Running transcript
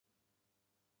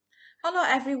Hello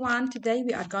everyone, today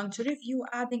we are going to review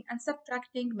adding and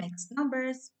subtracting mixed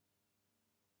numbers.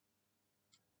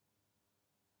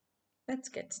 Let's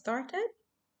get started.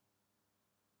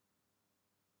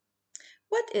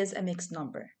 What is a mixed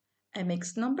number? A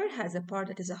mixed number has a part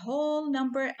that is a whole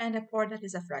number and a part that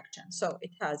is a fraction. So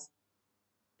it has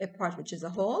a part which is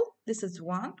a whole, this is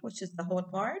 1, which is the whole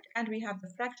part, and we have the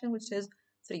fraction which is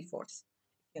 3/4.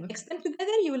 If you mix them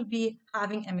together, you will be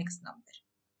having a mixed number.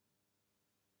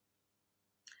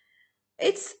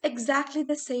 It's exactly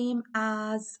the same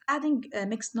as adding a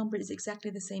mixed number is exactly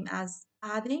the same as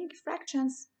adding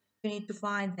fractions. You need to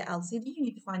find the LCD, you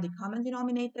need to find the common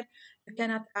denominator. You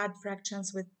cannot add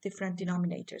fractions with different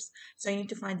denominators. So you need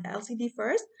to find the LCD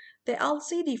first. The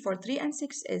LCD for 3 and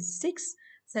 6 is 6.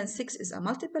 Since 6 is a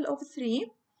multiple of 3,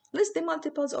 list the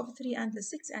multiples of 3 and the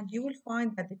 6 and you will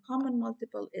find that the common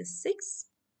multiple is 6.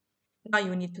 Now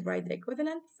you need to write the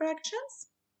equivalent fractions.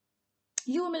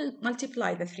 You will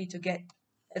multiply the 3 to get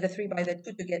the 3 by the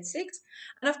 2 to get 6,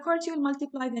 and of course you will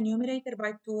multiply the numerator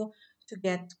by 2 to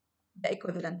get the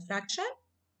equivalent fraction.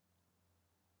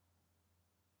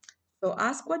 So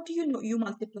ask, what do you know you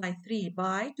multiply 3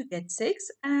 by to get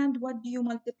 6, and what do you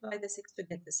multiply the 6 to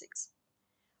get the 6?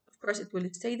 Of course it will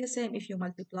stay the same if you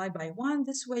multiply by 1.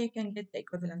 This way you can get the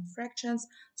equivalent fractions.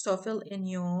 So fill in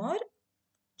your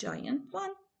giant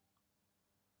 1.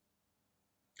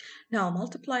 Now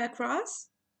multiply across,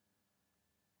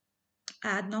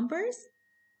 add numbers,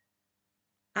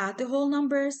 add the whole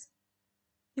numbers.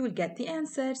 You will get the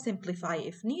answer. Simplify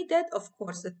if needed. Of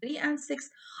course, the 3 and 6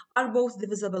 are both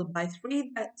divisible by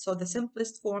 3, so the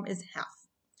simplest form is half.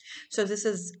 So this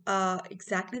is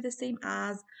exactly the same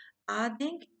as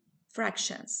adding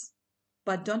fractions,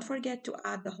 but don't forget to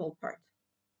add the whole part.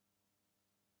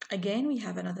 Again, we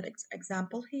have another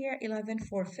example here, 11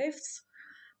 4/5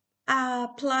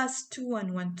 plus 2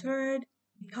 and 1/3.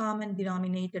 The common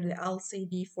denominator, the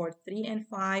LCD for 3 and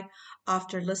 5,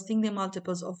 after listing the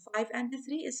multiples of 5 and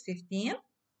 3 is 15.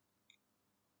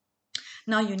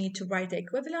 Now you need to write the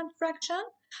equivalent fraction.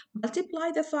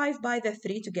 Multiply the 5 by the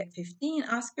 3 to get 15.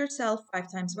 Ask yourself 5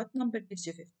 times what number gives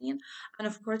you 15. And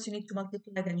of course, you need to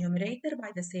multiply the numerator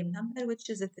by the same number, which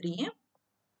is a 3.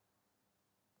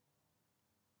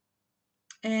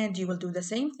 And you will do the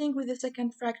same thing with the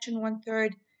second fraction,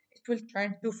 1/3. It will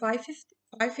turn to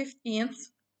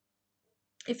 5/15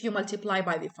 if you multiply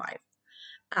by the 5.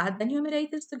 Add the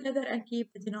numerators together and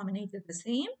keep the denominator the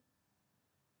same.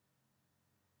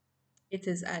 It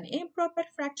is an improper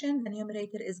fraction. The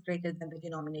numerator is greater than the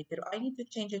denominator. I need to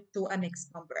change it to a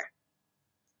mixed number.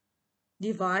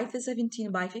 Divide the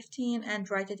 17 by 15 and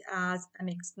write it as a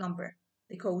mixed number.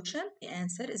 The quotient, the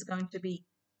answer, is going to be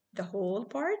the whole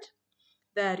part.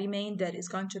 The remainder is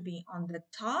going to be on the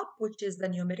top, which is the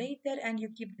numerator, and you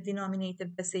keep the denominator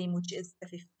the same, which is the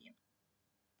 15.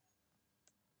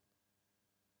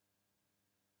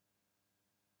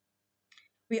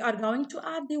 We are going to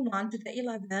add the 1 to the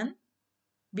 11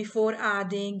 before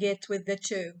adding it with the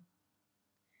 2.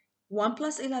 1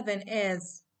 plus 11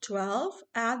 is 12.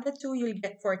 Add the 2, you'll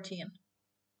get 14.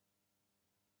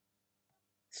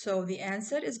 So the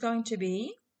answer is going to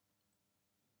be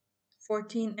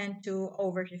 14 and 2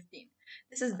 over 15.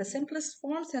 This is the simplest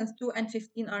form since 2 and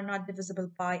 15 are not divisible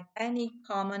by any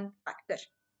common factor.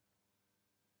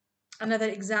 Another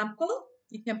example,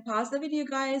 you can pause the video,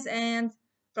 guys, and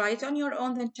try it on your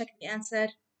own, then check the answer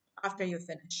after you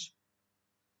finish.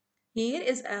 Here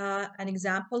is an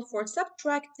example for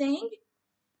subtracting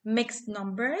mixed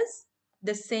numbers.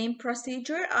 The same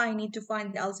procedure. I need to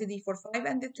find the LCD for 5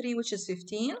 and the 3, which is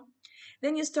 15.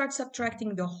 Then you start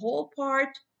subtracting the whole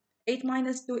part. 8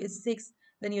 minus 2 is 6.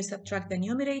 Then you subtract the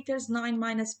numerators, 9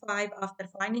 minus 5, after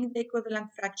finding the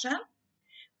equivalent fraction,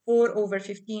 4 over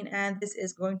 15, and this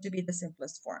is going to be the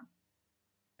simplest form.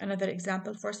 Another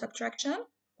example for subtraction.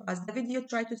 Pause the video,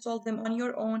 try to solve them on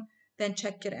your own, then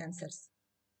check your answers.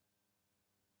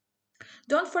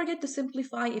 Don't forget to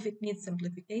simplify if it needs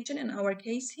simplification. In our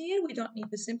case here, we don't need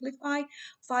to simplify.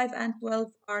 5 and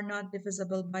 12 are not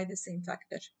divisible by the same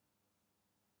factor.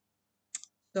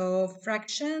 So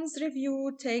fractions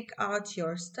review, take out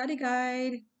your study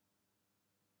guide,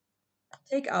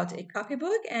 take out a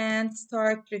copybook and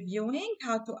start reviewing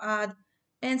how to add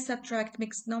and subtract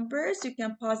mixed numbers. You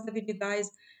can pause the video,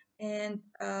 guys, and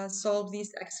solve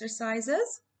these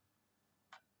exercises.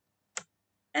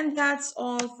 And that's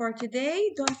all for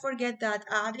today. Don't forget that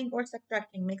adding or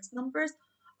subtracting mixed numbers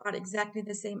are exactly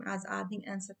the same as adding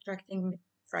and subtracting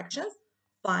fractions.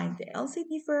 Find the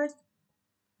LCD first,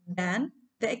 then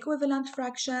the equivalent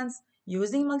fractions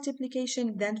using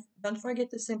multiplication. Then don't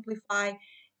forget to simplify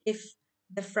if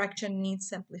the fraction needs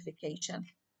simplification.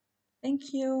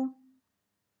 Thank you.